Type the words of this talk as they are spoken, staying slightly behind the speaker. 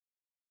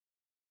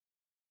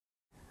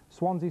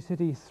Swansea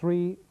City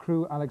 3,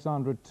 Crewe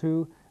Alexandra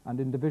 2,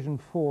 and in Division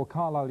 4,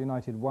 Carlisle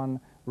United 1,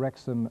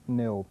 Wrexham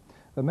 0.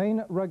 The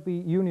main rugby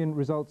union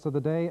results of the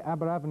day: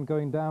 Aberavon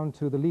going down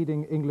to the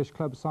leading English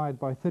club side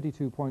by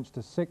 32 points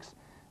to 6,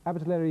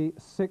 Abertillery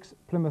 6,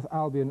 Plymouth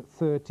Albion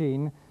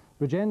 13.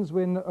 Bridgend's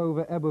win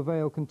over Ebbw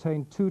Vale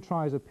contained 2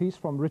 tries apiece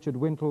from Richard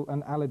Wintle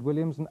and Aled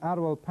Williams, and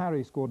Arwell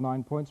Parry scored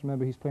 9 points.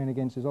 Remember, he's playing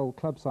against his old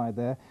club side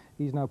there.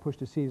 He's now pushed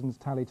his season's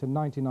tally to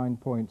 99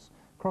 points.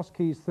 Cross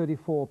Keys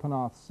 34,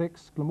 Penarth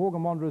 6,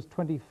 Glamorgan Wanderers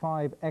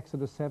 25,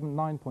 Exeter 7,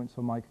 9 points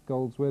for Mike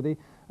Goldsworthy.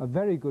 A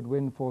very good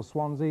win for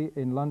Swansea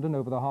in London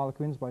over the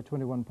Harlequins by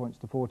 21 points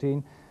to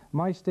 14.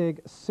 Maesteg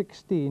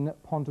 16,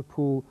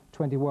 Pontypool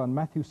 21,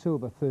 Matthew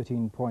Silver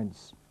 13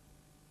 points.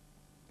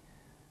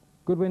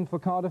 Good win for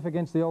Cardiff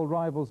against the old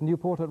rivals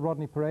Newport at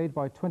Rodney Parade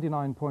by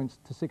 29 points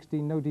to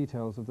 16. No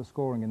details of the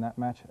scoring in that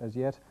match as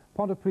yet.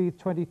 Pontypridd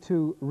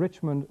 22,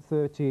 Richmond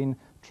 13.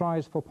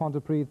 Tries for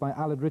Pontypridd by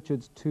Aled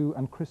Richards 2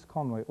 and Chris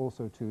Conway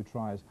also 2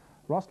 tries.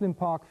 Roslyn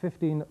Park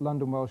 15,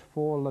 London Welsh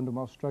 4. London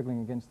Welsh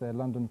struggling against their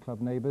London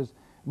club neighbours.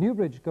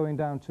 Newbridge going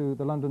down to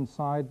the London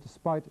side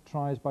despite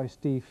tries by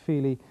Steve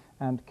Feely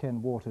and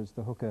Ken Waters,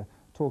 the hooker.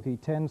 Torquay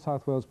 10,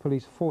 South Wales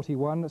Police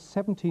 41,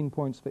 17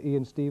 points for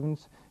Ian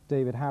Stevens,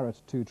 David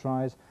Harrott 2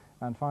 tries,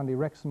 and finally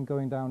Wrexham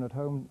going down at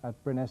home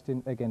at Bryn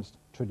Estyn against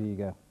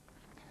Tredegar.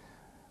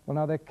 Well,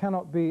 now there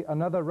cannot be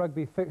another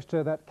rugby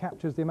fixture that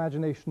captures the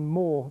imagination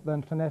more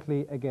than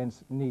Llanelli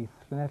against Neath.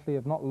 Llanelli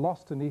have not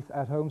lost to Neath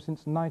at home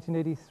since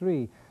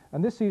 1983,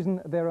 and this season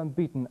they're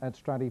unbeaten at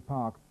Stradey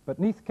Park. But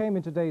Neath came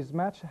in today's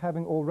match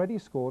having already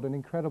scored an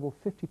incredible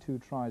 52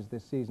 tries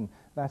this season.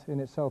 That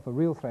in itself a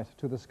real threat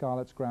to the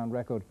Scarlets' ground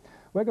record.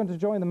 We're going to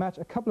join the match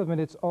a couple of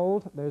minutes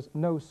old. There's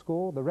no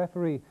score. The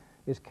referee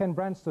is Ken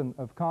Branston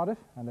of Cardiff,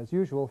 and as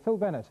usual, Phil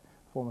Bennett,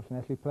 former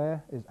Llanelli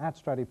player, is at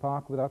Stradey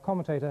Park with our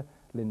commentator,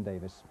 Lynn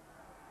Davis.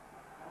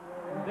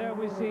 There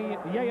we see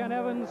Ieuan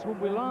Evans,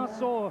 whom we last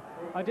saw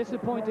a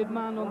disappointed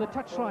man on the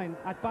touchline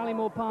at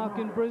Ballymore Park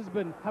in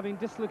Brisbane, having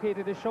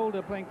dislocated his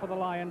shoulder playing for the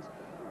Lions.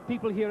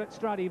 People here at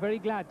Stradey very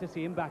glad to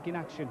see him back in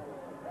action.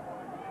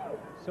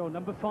 So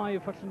number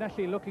 5 for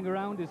Llanelli looking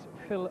around is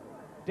Phil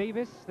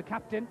Davis, the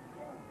captain.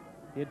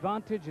 The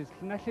advantage is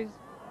Llanelli's.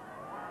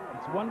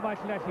 It's won by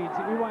Llanelli. It's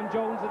Iwan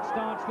Jones that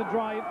starts the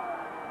drive.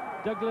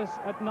 Douglas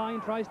at 9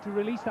 tries to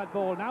release that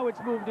ball. Now it's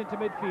moved into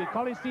midfield.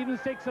 Colin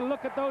Stevens takes a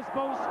look at those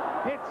posts.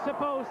 Hits the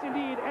post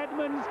indeed.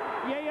 Edmonds,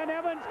 Ieuan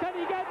Evans, can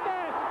he get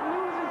there?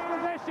 Loses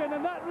possession,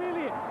 and that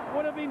really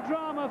would have been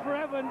drama for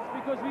Evans,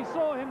 because we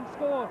saw him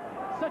score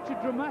such a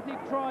dramatic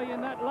try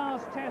in that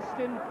last test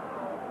in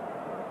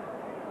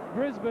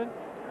Brisbane.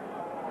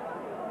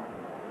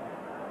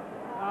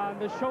 And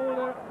the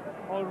shoulder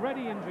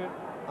already injured.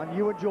 And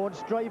Iwan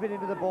Jones driving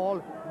into the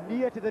ball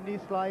near to the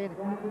Neath line.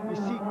 You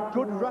see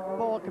good ruck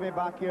ball coming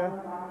back here.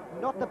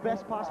 Not the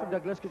best pass from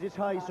Douglas because it's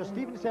high. So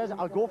Stephen says,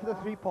 I'll go for the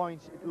 3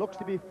 points. It looks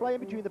to be flying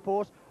between the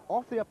posts,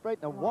 off the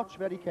upright. Now watch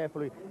very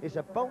carefully. It's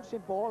a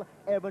bouncing ball.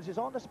 Evans is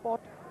on the spot,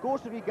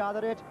 goes to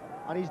regather it,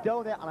 and he's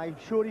down there, and I'm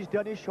sure he's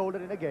done his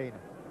shoulder in again.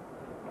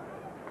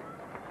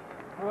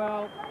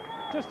 Well,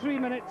 just 3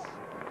 minutes,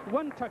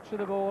 1 touch of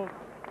the ball,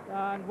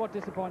 and what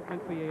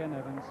disappointment for Ieuan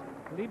Evans.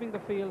 Leaving the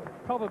field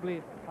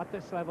probably at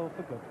this level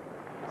for good.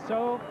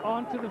 So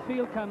onto the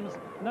field comes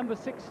number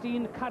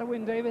 16,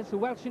 Carwyn Davis, a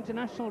Welsh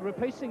international,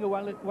 replacing a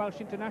Welsh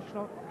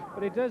international,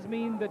 but it does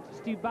mean that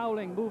Steve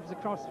Bowling moves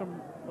across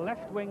from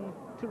left wing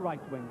to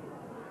right wing.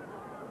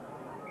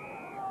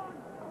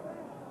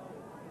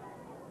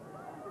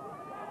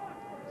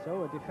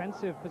 So a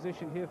defensive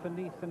position here for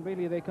Neath, and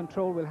really their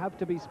control will have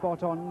to be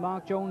spot on.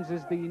 Mark Jones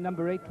is the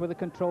number 8 with the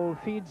control.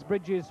 Feeds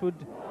Bridges, who'd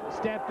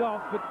stepped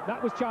off, but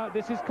that was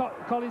this is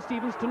Colin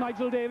Stevens to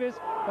Nigel Davis.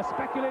 A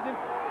speculative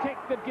kick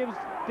that gives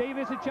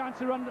Davis a chance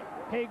to run.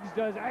 Higgs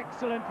does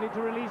excellently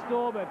to release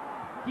Thorburn.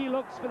 He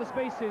looks for the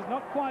spaces,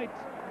 not quite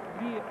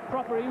the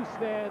proper use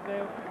there.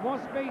 There was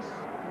space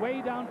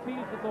way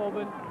downfield for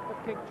Thorburn,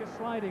 but kick just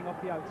sliding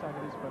off the outside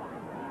of his foot.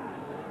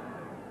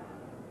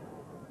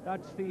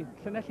 That's the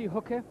Llanelli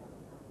hooker,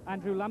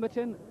 Andrew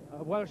Lamberton,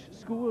 Welsh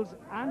Schools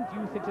and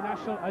Youth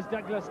International, as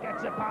Douglas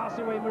gets a pass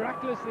away,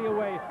 miraculously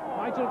away.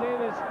 Nigel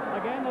Davis,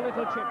 again a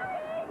little chip.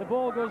 The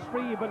ball goes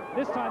free, but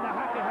this time the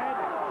hack ahead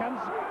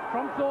comes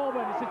from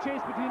Thorburn. It's a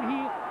chase between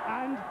he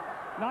and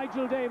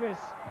Nigel Davis.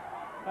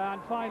 And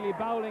finally,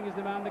 Bowling is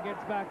the man that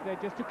gets back there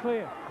just to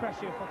clear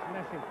pressure for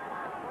Llanelli.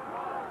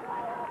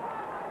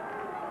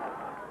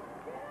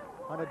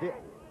 And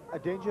a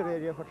danger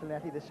area for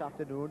Llanelli this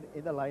afternoon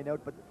in the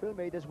line-out, but Phil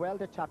made as well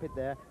to tap it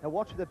there. Now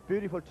watch the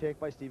beautiful take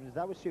by Stevens.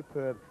 That was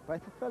superb.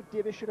 But I felt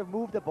Davis should have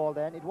moved the ball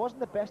then. It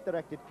wasn't the best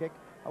directed kick,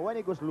 and when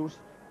it goes loose,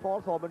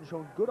 Paul Thorburn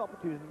shown good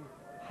opportunity,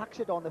 hacks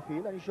it on the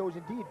field, and he shows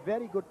indeed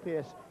very good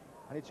pace.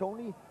 And it's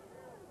only,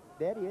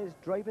 there he is,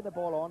 driving the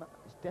ball on.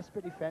 It's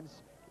desperate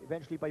defence,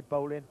 eventually by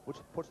Bowling, which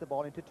puts the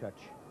ball into touch.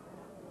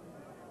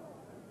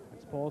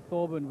 It's Paul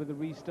Thorburn with the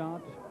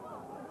restart.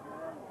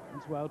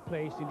 It's well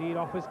placed, indeed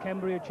offers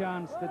Kembury a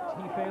chance that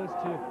he fails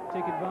to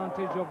take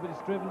advantage of, but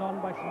it's driven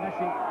on by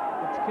Llanelli.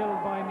 It's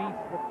killed by Neath,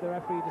 but the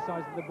referee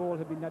decides that the ball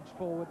had been nudged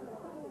forward.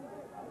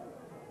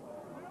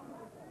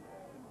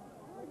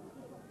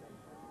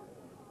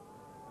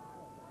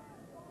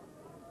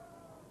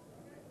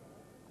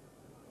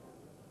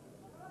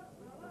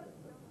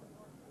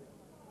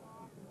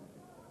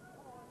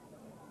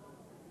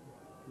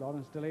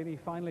 Lawrence Delaney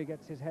finally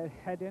gets his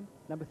head in.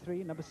 Number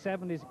 3. Number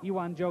 7 is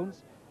Iwan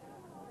Jones.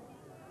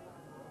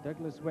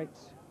 Douglas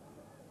waits.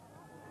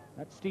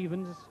 That's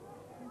Stevens.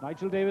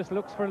 Nigel Davis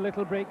looks for a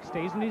little break,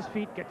 stays on his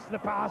feet, gets the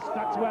pass.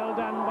 That's well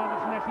done by the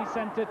Llanelli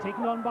centre,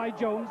 taken on by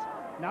Jones.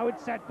 Now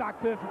it's set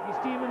back perfectly.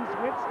 Stevens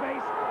with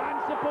space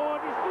and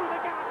support. He's through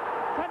the gap.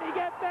 Can he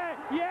get there?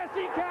 Yes,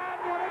 he can.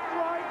 What a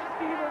try to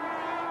Stevens.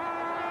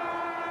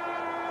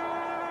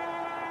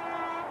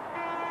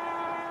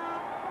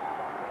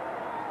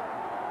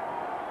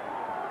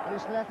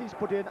 Llanelli's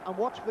put in, and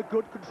watch the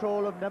good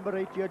control of number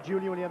 8 here,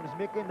 Julian Williams,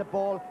 making the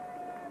ball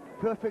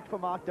perfect for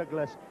Mark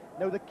Douglas.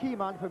 Now the key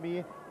man for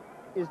me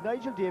is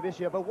Nigel Davis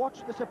here, but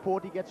watch the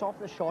support he gets off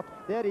the shot.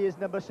 There he is,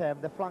 number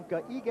 7, the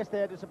flanker. He gets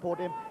there to support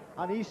him,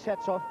 and he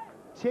sets off,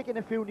 taking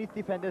a few Neath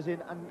defenders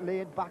in and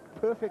laying back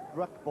perfect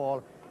ruck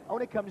ball. And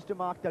when it comes to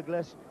Mark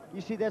Douglas,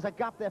 you see there's a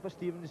gap there for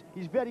Stevens.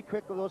 He's very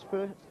quick with those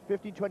first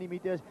 15-20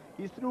 metres.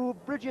 He's through,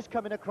 Bridges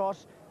coming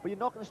across, but you're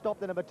not going to stop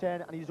the number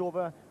 10, and he's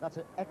over. That's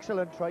an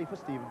excellent try for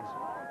Stevens.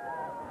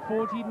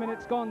 14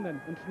 minutes gone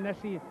then, and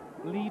Llanelli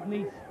lead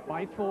Neath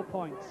by 4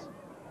 points.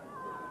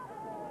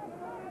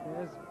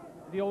 There's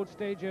the old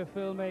stager,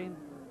 Phil Mayne,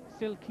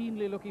 still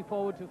keenly looking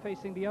forward to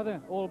facing the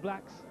other All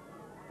Blacks,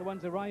 the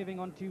ones arriving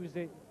on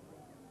Tuesday.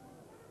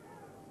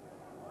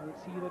 And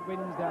it's he that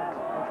wins that.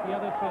 It's the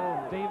other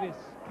Phil Davis,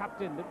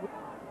 captain, that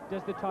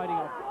does the tidying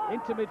up.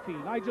 Into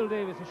midfield, Nigel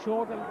Davis, a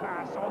short little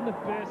pass. On the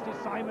burst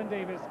is Simon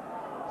Davis.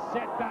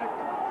 Set back,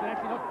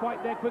 Llanelli not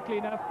quite there quickly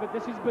enough, but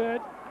this is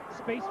Bird.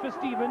 Space for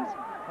Stevens.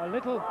 A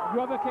little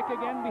rubber kick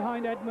again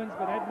behind Edmonds,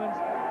 but Edmonds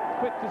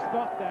quick to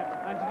spot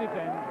that and to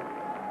defend.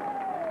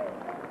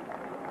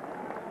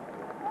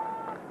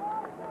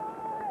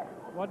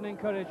 What an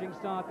encouraging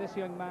start this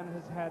young man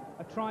has had.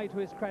 A try to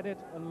his credit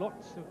and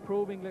lots of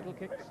probing little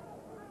kicks.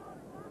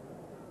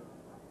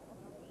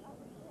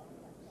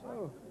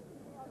 So,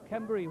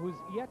 Kembury, who's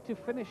yet to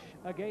finish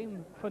a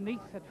game for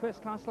Neath at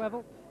first-class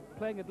level,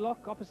 playing at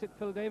lock opposite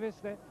Phil Davis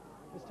there.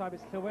 This time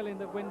it's Llewellyn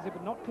that wins it,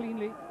 but not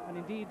cleanly. And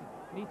indeed,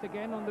 Neath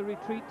again on the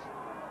retreat,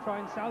 try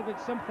and salvage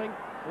something.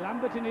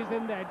 Lamberton is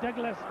in there.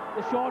 Douglas,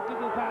 the short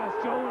little pass.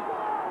 Joel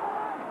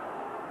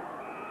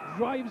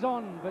drives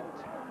on, but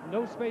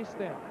no space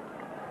there.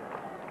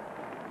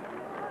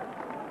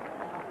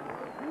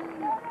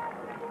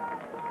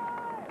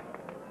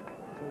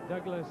 So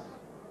Douglas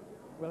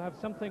will have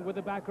something with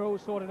the back row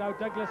sorted out.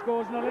 Douglas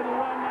goes on a little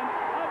run and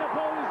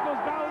unopposed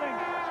goes bowling.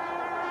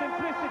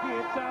 Simplicity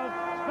itself,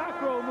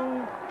 back row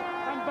move,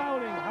 and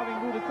Bowling, having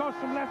moved across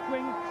from left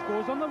wing,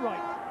 scores on the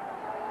right.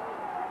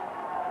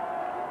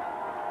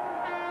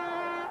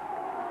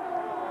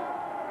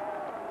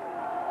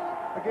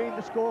 Again,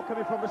 the score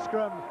coming from the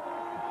scrum.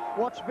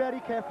 Watch very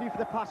carefully for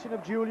the passing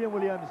of Julian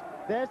Williams.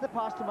 There's the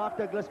pass to Mark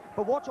Douglas,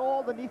 but watch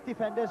all the Neath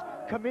defenders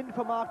come in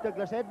for Mark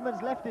Douglas.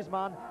 Edmonds left his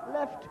man,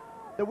 left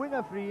the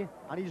winger free,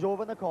 and he's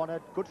over in the corner.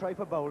 Good try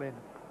for Bowling.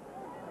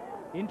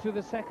 Into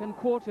the second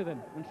quarter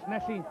then, and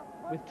Llanelli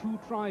with 2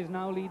 tries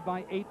now lead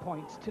by 8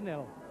 points to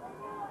 0.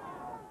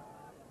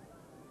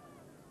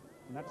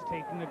 And that's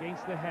taken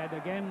against the head.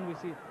 Again, we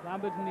see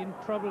Lamberton in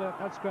trouble at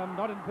that scrum,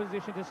 not in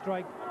position to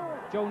strike.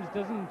 Jones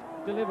doesn't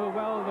deliver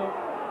well though,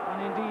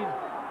 and indeed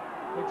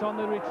it's on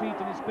the retreat,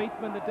 and it's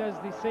Bateman that does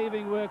the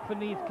saving work for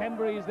Neath.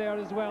 Kembury is there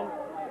as well.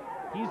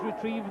 He's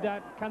retrieved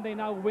that. Can they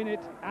now win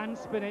it and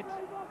spin it?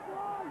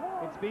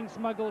 It's being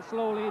smuggled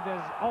slowly.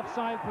 There's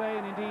offside play,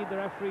 and indeed the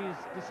referees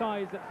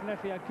decides that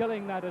Llanelli are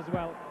killing that as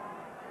well.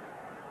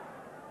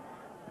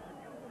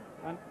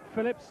 And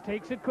Phillips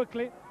takes it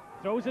quickly,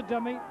 throws a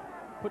dummy.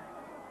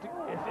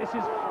 This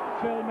is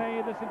Phil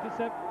May that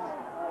intercepts.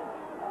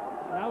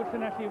 Now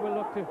Llanelli will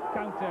look to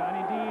counter, and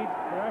indeed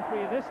the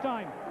referee this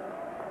time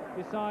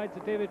decides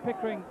that David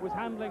Pickering was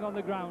handling on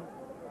the ground.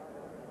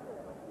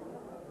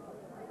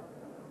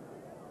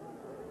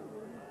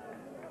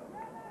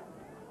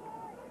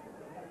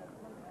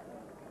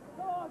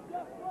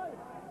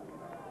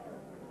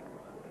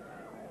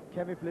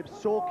 Kevin Phillips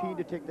so keen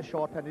to take the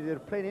short penalty. They're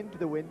playing into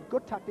the wind.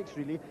 Good tactics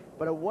really,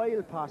 but a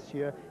wild pass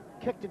here,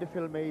 kicked into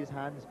Phil May's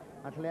hands,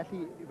 and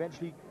Llanelli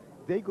eventually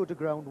they go to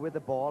ground with the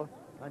ball,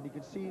 and you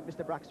can see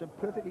Mr. Braxton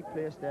perfectly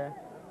placed there.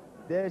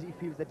 There's he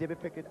feels that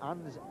David Pickett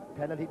and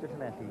penalty to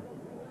Llanelli.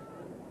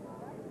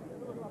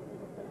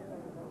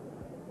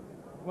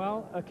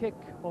 Well, a kick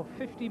of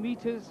 50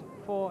 metres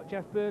for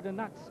Jeff Bird, and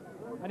that's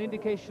an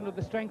indication of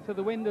the strength of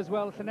the wind as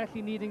well.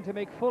 Llanelli needing to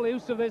make full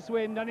use of this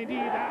wind, and indeed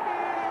that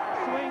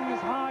swings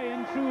high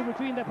and true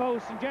between the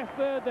posts, and Jeff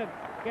Bird then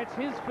gets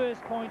his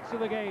first points of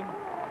the game.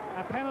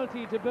 A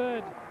penalty to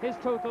Bird. His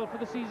total for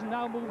the season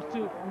now moves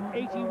to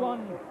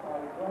 81.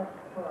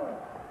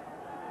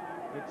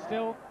 It's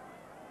still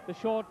the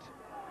short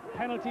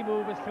penalty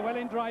move as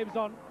Llewellyn drives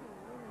on.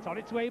 It's on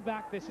its way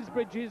back. This is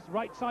Bridges,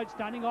 right side,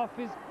 standing off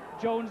is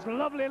Jones,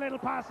 lovely little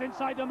pass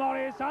inside to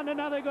Morris, and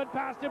another good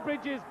pass to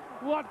Bridges.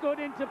 What good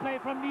interplay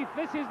from Neath.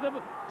 This is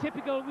the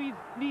typical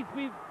Neath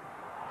we've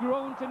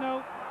grown to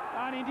know.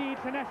 And indeed,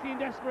 Llanelli in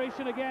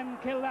desperation again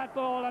kill that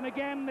ball, and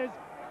again there's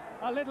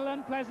a little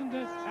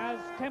unpleasantness as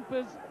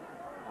tempers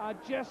are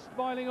just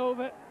boiling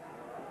over.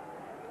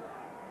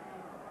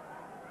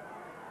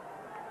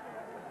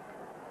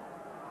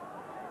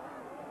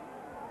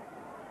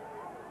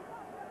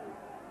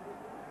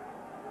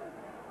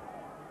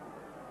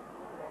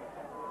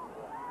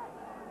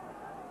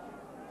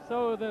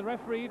 So the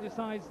referee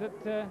decides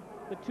that the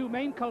two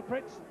main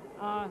culprits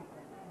are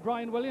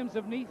Brian Williams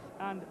of Neath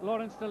and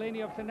Lawrence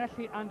Delaney of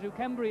Llanelli. Andrew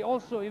Kembury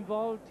also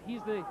involved.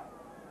 He's the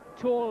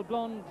tall,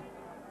 blonde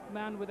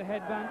man with the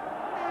headband.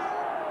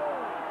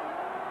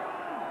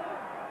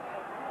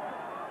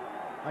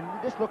 And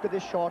just look at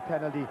this short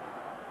penalty.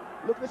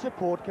 Look at the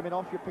support coming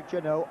off your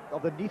picture now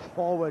of the Neath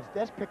forwards.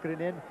 There's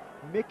Pickering in,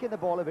 making the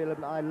ball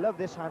available. And I love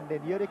this hand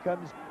in. Here he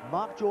comes.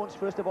 Mark Jones,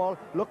 first of all.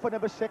 Look for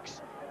number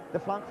 6. The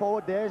flank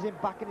forward, there's him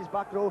back in his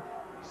back row.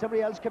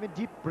 Somebody else coming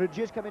deep,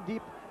 Bridges coming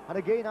deep. And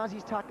again, as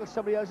he's tackled,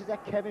 somebody else is there,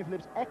 Kevin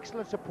Phillips.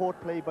 Excellent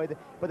support play by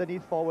the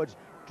Neath forwards.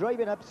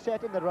 Driving up,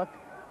 setting the ruck.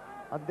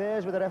 And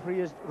there's where the referee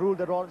has ruled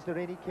that Lawrence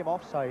Delaney came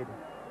offside.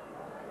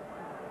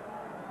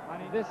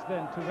 And this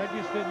then to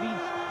register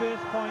Neath's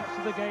first points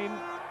of the game.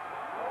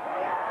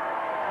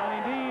 And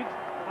indeed,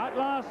 at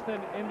last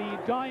then, in the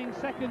dying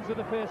seconds of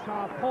the first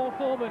half, Paul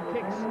Thorburn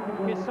kicks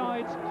his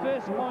side's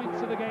first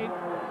points of the game.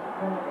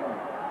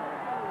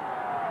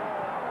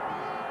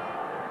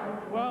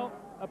 Well,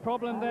 a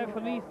problem there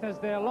for Neath as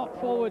their lock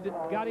forward,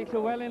 Gary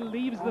Llewellyn,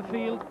 leaves the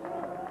field.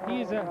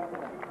 He is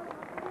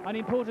an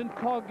important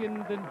cog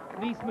in the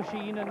Neath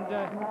machine, and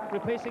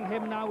replacing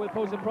him now will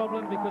pose a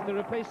problem because the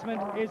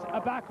replacement is a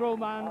back row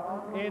man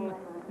in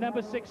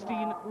number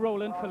 16,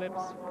 Roland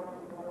Phillips.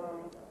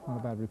 Not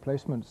a bad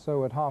replacement.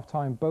 So at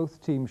half-time,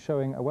 both teams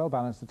showing a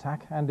well-balanced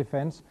attack and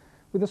defence.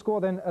 With the score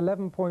then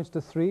 11 points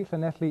to 3,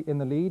 Llanelli in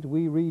the lead.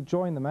 We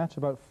rejoin the match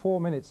about 4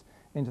 minutes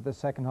into the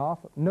second half.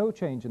 No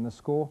change in the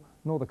score,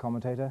 nor the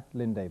commentator,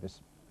 Lynn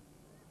Davis.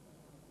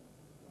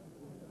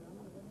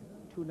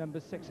 To number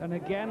 6, and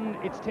again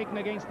it's taken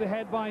against the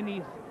head by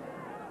Neath.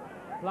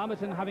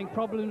 Lamerton having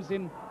problems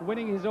in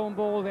winning his own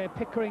ball there.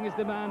 Pickering is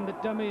the man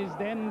that dummies,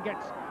 then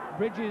gets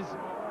Bridges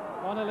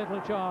on a little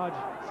charge,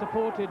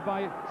 supported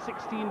by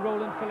 16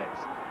 Roland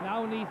Phillips.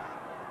 Now Neath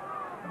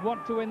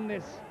want to win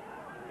this.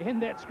 In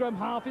that scrum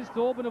half is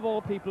Thorburn of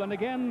all people, and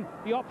again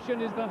the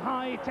option is the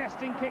high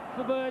testing kick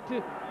for Bird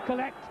to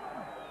collect,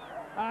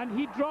 and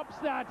he drops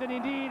that and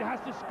indeed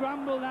has to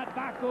scramble that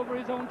back over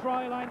his own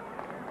try line.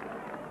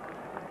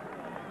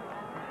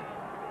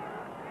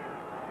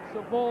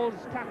 So Ball's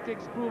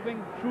tactics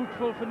proving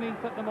fruitful for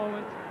Neath at the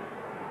moment.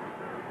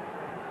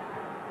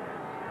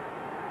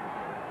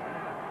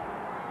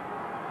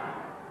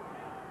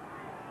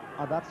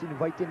 And that's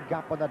inviting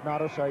gap on that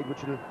narrow side,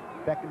 which will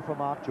beckon for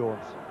Mark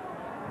Jones.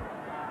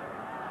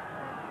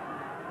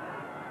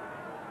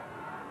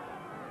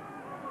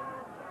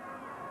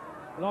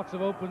 Lots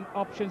of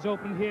options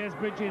open here as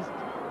Bridges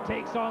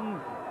takes on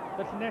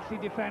the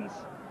Llanelli defence.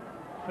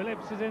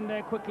 Phillips is in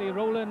there quickly.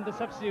 Roland, the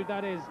substitute,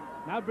 that is.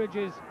 Now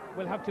Bridges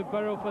will have to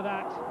burrow for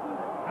that.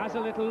 Has a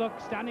little look,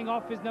 standing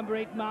off is number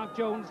 8, Mark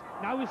Jones.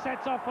 Now he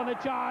sets off on a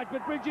charge,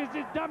 but Bridges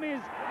is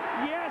dummies.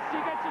 Yes, he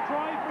gets a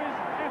try for his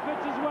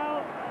efforts as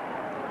well.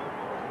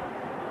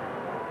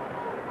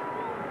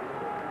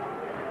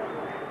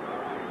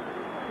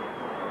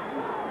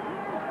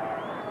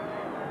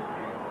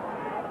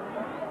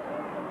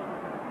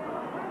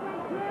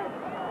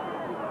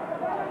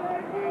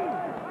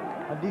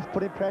 And Neath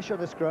putting pressure on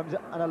the scrums,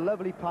 and a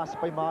lovely pass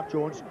by Mark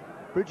Jones.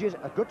 Bridges,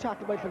 a good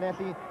tackle by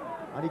Llanelli,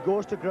 and he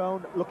goes to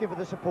ground looking for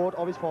the support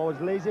of his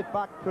forwards, lays it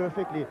back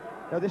perfectly.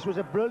 Now this was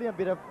a brilliant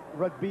bit of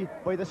rugby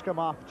by the scrum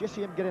half. Just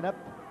see him getting up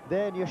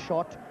there near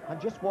shot, and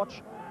just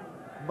watch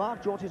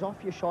Mark Jones is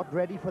off your shot,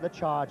 ready for the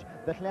charge.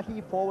 The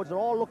Llanelli forwards are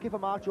all looking for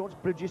Mark Jones.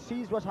 Bridges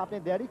sees what's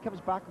happening there, he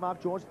comes back,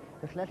 Mark Jones.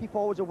 The Llanelli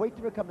forwards are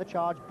waiting to come the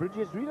charge.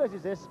 Bridges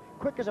realises this,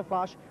 quick as a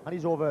flash, and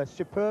he's over.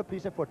 Superb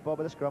piece of football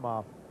by the scrum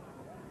half.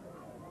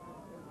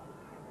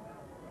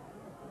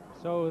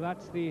 So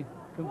that's the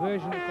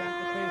conversion attempt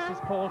that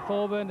faces Paul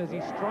Thorburn as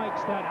he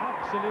strikes that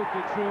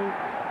absolutely true.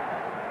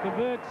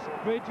 Converts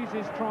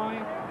Bridges'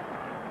 try.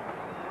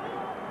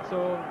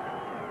 So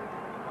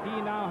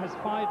he now has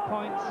 5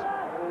 points.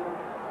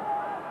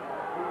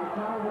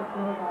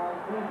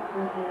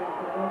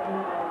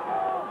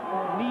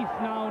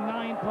 Neath now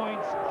 9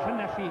 points,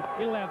 Llanelli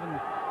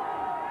 11.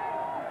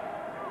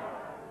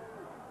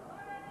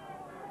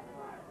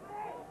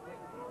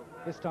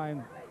 This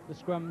time the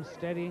scrum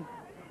steady,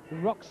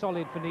 rock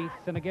solid for Neath,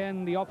 and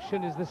again the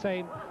option is the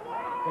same.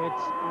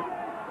 It's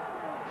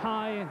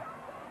high,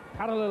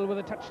 parallel with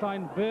the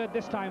touchline. Bird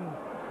this time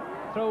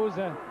throws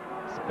a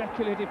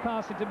speculative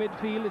pass into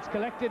midfield. It's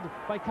collected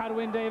by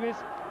Carwyn Davis.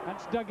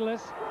 That's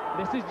Douglas.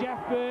 This is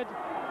Jeff Bird.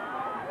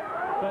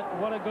 But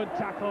what a good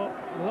tackle.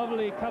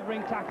 Lovely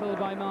covering tackle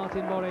by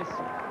Martin Morris.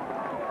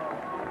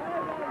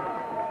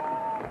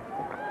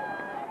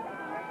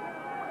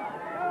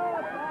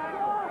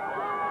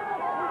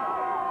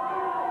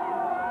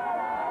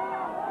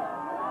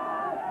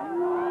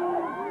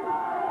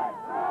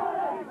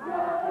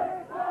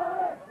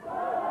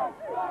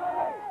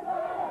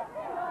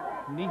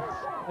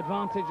 Neath's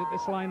advantage at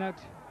this line-out.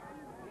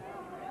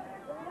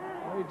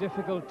 Very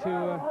difficult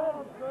to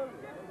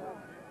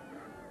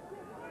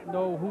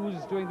know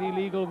who's doing the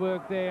illegal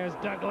work there, as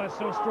Douglas,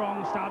 so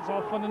strong, starts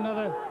off on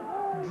another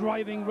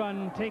driving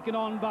run, taken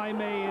on by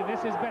May. This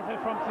is better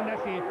from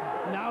Llanelli.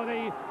 Now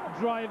they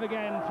drive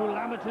again through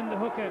Lamerton, the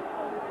hooker.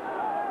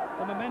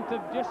 The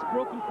momentum just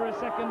broken for a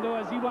second, though,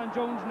 as Iwan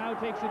Jones now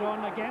takes it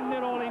on. Again,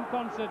 they're all in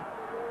concert,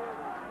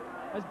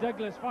 as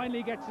Douglas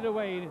finally gets it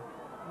away.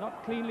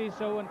 Not cleanly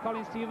so, and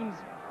Colin Stevens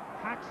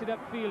hacks it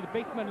upfield.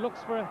 Bateman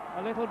looks for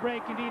a little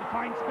break, indeed,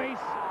 finds space,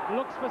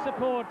 looks for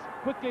support.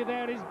 Quickly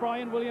there is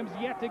Brian Williams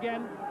yet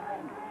again.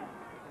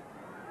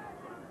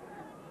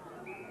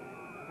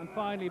 And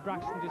finally,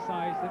 Braxton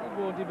decides that it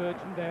won't emerge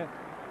from there.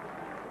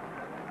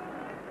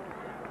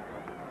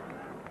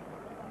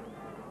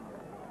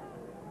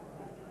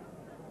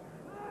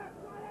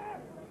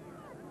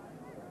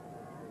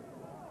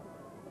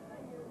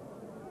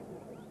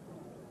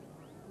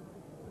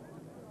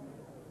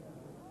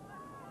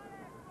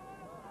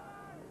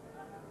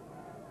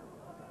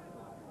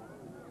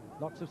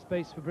 Lots of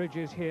space for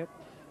Bridges here.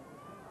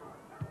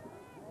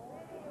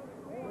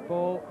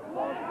 Ball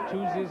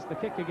chooses the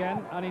kick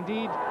again, and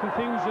indeed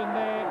confusion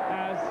there,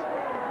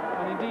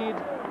 and indeed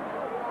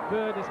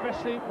Bird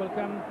especially will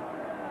come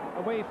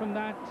away from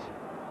that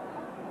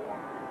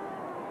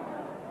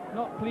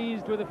not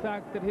pleased with the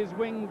fact that his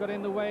wing got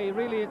in the way.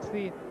 Really, it's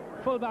the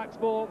fullback's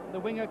ball, the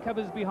winger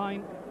covers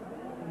behind.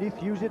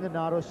 Neath using the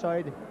narrow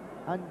side,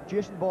 and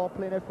Jason Ball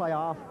playing it fly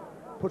half,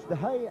 puts the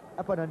high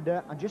up and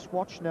under, and just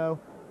watch now,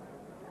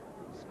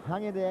 it's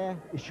hanging there.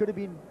 It should have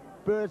been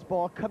Bird's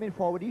ball coming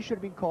forward. He should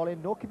have been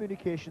calling. No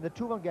communication. The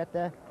two of them get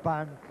there,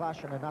 bang,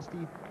 clash, and a nasty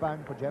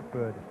bang for Jeff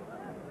Bird.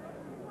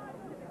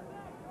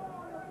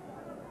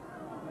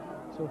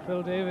 So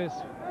Phil Davis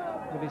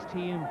with his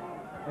team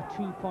a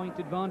 2-point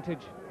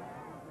advantage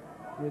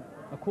with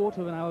a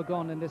quarter of an hour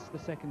gone in the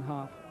second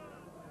half.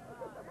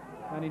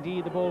 And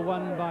indeed the ball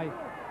won by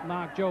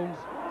Mark Jones.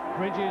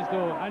 Bridges,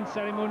 though,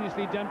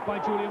 unceremoniously dumped by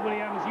Julian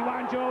Williams.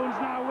 Iwan Jones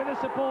now with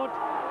the support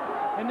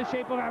in the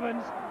shape of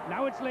Evans.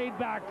 Now it's laid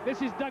back.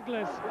 This is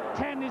Douglas.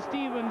 10 is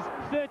Stevens.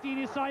 13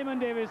 is Simon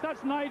Davis.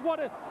 That's Nigel. What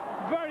a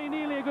very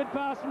nearly a good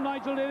pass from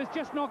Nigel Davis.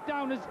 Just knocked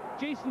down as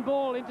Jason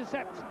Ball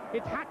intercepts.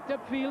 It's hacked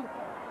upfield.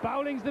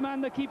 Bowling's the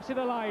man that keeps it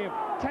alive.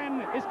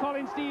 10 is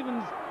Colin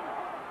Stevens.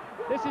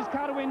 This is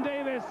Carwyn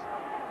Davis.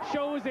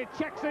 Shows it,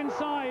 checks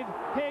inside.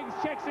 Higgs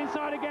checks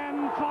inside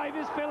again. 5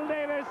 is Phil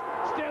Davis.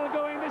 Still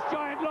going, this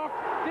giant lock.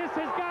 This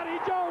is Gary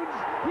Jones.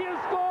 He'll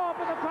score,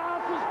 but the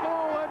pass was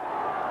forward.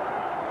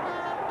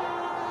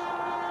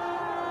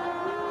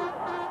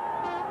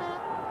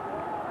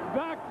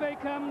 Back they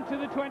come to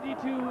the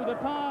 22. The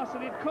pass,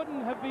 and it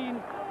couldn't have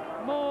been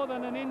more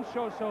than an inch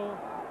or so.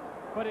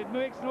 But it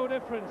makes no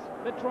difference.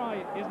 The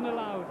try isn't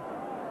allowed.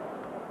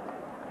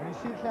 And you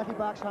see Llanelli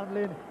backs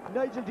handling.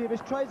 Nigel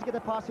Davis tries to get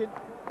the pass in.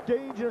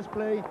 Dangerous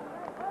play.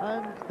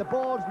 And the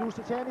ball's loose.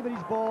 It's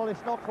anybody's ball.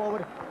 It's not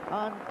forward.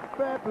 And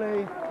fair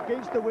play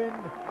against the wind.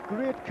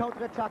 Great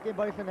counter-attacking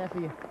by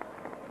Llanelli.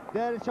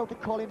 There it's out to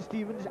Colin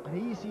Stevens,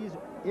 and he sees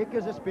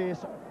acres of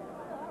space.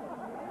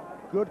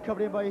 Good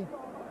covering by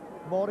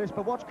Morris,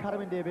 but watch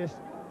Carwyn Davis.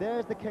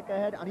 There's the kick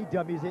ahead, and he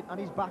dummies it, and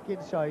he's back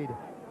inside.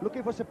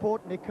 Looking for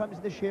support, and it comes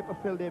in the shape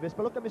of Phil Davis.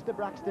 But look at Mr.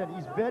 Braxton.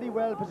 He's very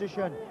well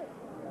positioned.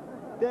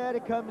 There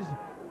it comes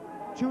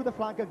to the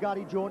flank of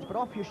Gary Jones, but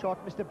off your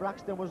shot, Mr.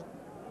 Braxton was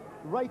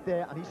right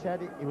there, and he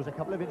said it was a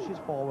couple of inches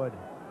forward.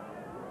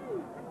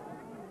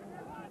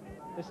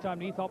 This time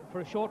Neath opt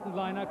for a shortened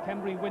liner.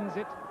 Kembry wins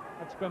it.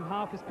 At scrum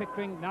half is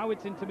Pickering. Now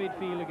it's into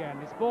midfield again.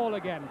 It's Ball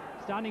again.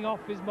 Standing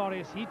off is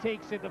Morris. He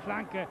takes it. The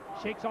flanker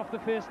shakes off the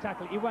first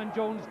tackle. Iwan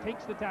Jones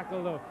takes the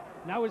tackle, though.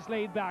 Now it's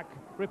laid back.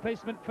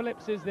 Replacement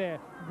Phillips is there.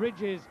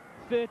 Bridges.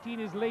 13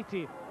 is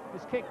Leahy.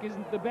 His kick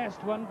isn't the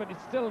best one, but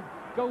it still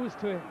goes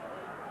to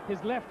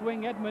his left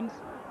wing, Edmonds,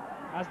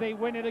 as they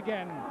win it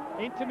again.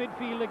 Into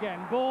midfield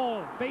again.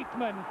 Ball,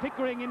 Bateman,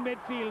 Pickering in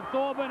midfield.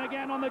 Thorburn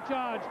again on the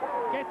charge.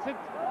 Gets it,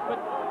 but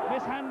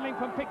mishandling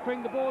from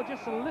Pickering. The ball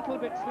just a little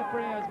bit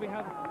slippery as we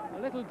have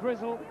a little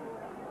drizzle,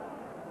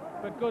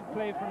 but good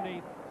play from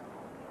Neath.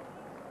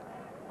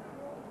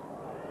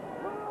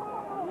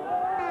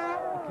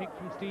 A kick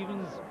from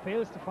Stevens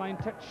fails to find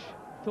touch.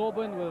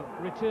 Thorburn will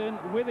return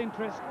with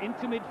interest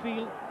into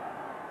midfield.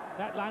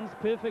 That lands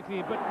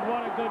perfectly, but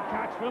what a good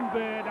catch from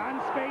Bird,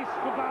 and space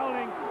for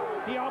Bowling.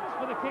 He opts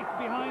for the kick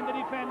behind the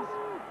defence.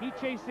 He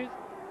chases.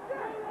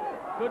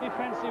 Good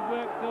defensive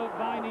work, though,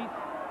 by Neath.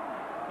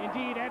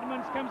 Indeed,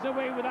 Edmonds comes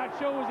away with that,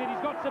 shows it.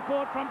 He's got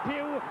support from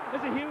Pugh.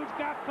 There's a huge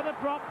gap for the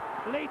prop.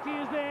 Leahy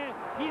is there.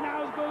 He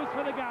now goes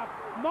for the gap.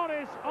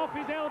 Morris off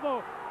his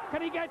elbow.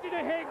 Can he get it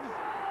to Higgs?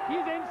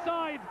 He's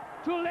inside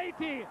to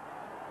Leahy.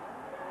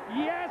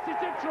 Yes,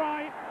 it's a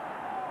try.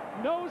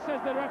 No,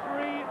 says the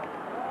referee.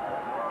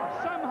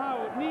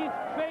 Somehow Neath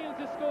failed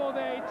to score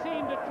there. It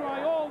seemed a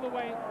try all the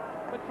way,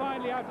 but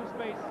finally out of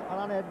space.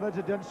 Alan Edwards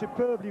had done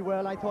superbly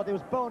well. I thought there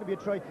was bound to be a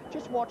try.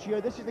 Just watch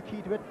here, this is the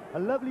key to it. A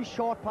lovely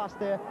short pass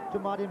there to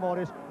Martin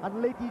Morris, and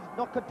Latey's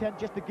not content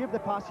just to give the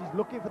pass, he's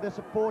looking for the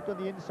support on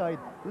the inside.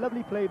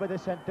 Lovely play by the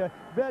centre,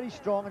 very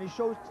strong, and he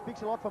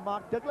speaks a lot for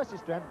Mark Douglas'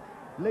 strength.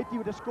 Latey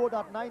would have scored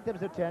that 9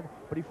 times out of 10,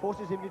 but he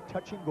forces him to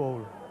touch and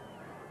goal.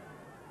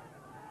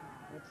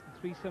 That's the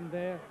threesome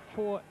there.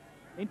 4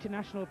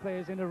 international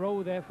players in a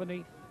row there for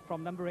Neath,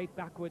 from number 8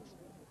 backwards.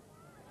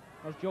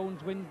 As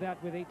Jones wins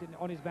that with 8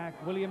 on his back.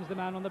 Williams the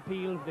man on the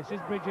peel. This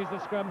is Bridges, the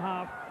scrum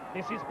half.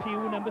 This is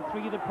Pugh, number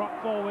 3, the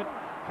prop forward,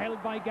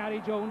 held by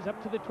Gary Jones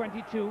up to the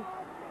 22.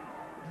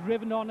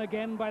 Driven on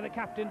again by the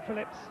captain,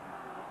 Phillips,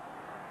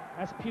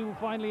 as Pugh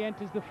finally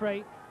enters the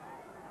fray.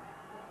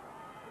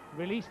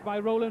 Released by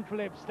Roland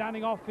Phillips.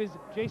 Standing off is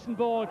Jason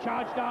Ball,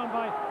 charged down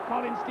by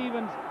Colin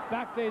Stevens.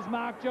 Back there's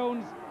Mark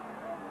Jones.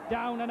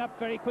 Down and up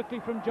very quickly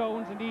from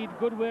Jones. Indeed,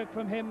 good work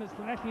from him as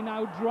Llanelli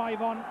now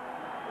drive on.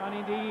 And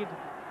indeed,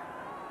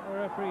 the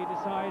referee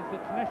decides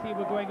that Llanelli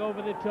were going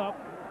over the top.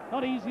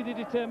 Not easy to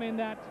determine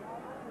that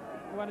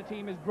when a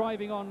team is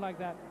driving on like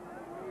that.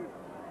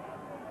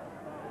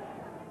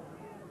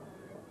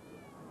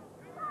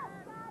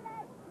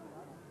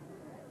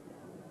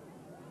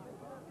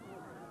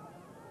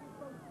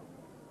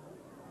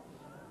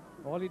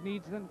 All it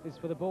needs then is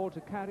for the ball to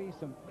carry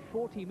some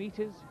 40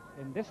 metres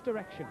in this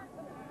direction.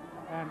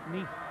 And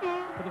Neath,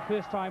 for the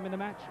first time in the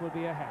match, will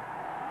be ahead.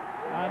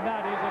 And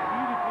that is a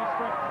beautifully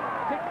struck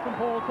kick from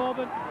Paul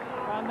Corbin.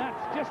 And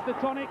that's just the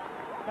tonic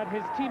that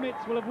his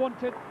teammates will have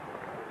wanted.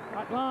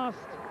 At last,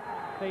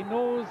 they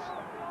nose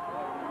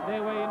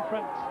their way in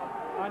front.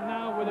 And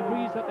now, with a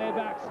breeze at their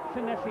backs,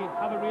 Llanelli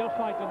have a real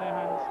fight on their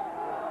hands.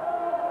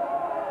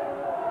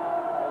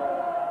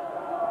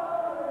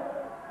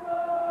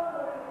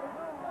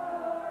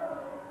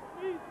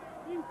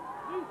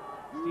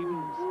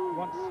 Stevens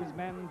wants his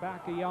men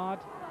back a yard,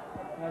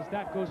 as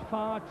that goes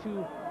far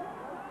too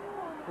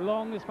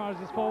long as far as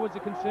his forwards are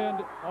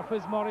concerned.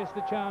 Offers Morris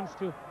the chance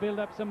to build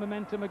up some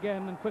momentum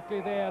again, and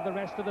quickly there the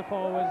rest of the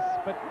forwards,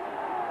 but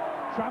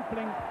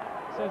trampling,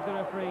 says the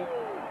referee.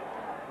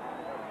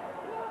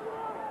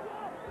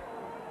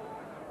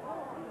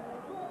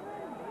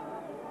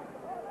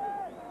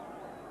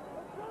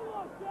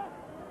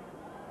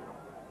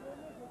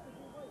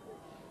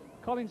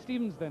 Colin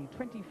Stevens then,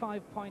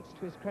 25 points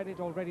to his credit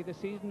already this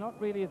season. Not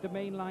really the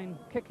mainline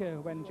kicker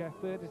when Jeff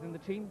Bird is in the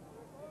team,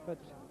 but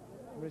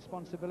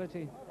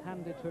responsibility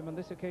handed to him on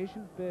this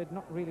occasion. Bird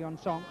not really on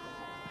song.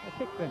 A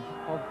kick then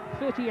of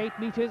 38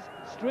 metres,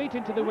 straight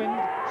into the wind,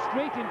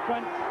 straight in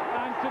front,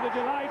 and to the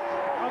delight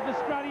of the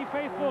Straddy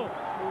faithful,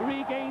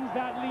 regains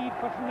that lead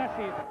for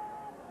Llanelli.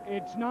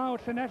 It's now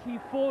Llanelli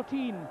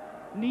 14,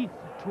 Neath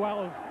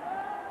 12.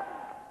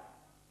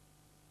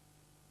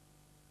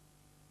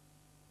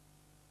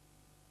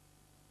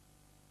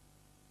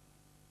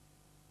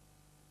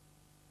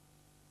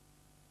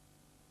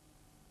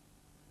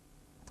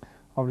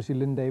 Obviously,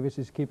 Lynn Davis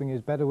is keeping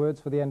his better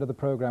words for the end of the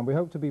programme. We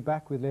hope to be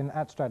back with Lynn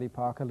at Straddy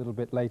Park a little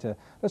bit later.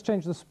 Let's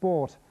change the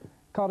sport.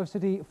 Cardiff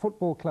City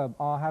Football Club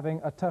are having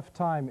a tough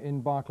time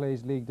in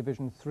Barclays League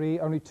Division 3.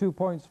 Only 2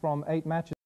 points from 8 matches.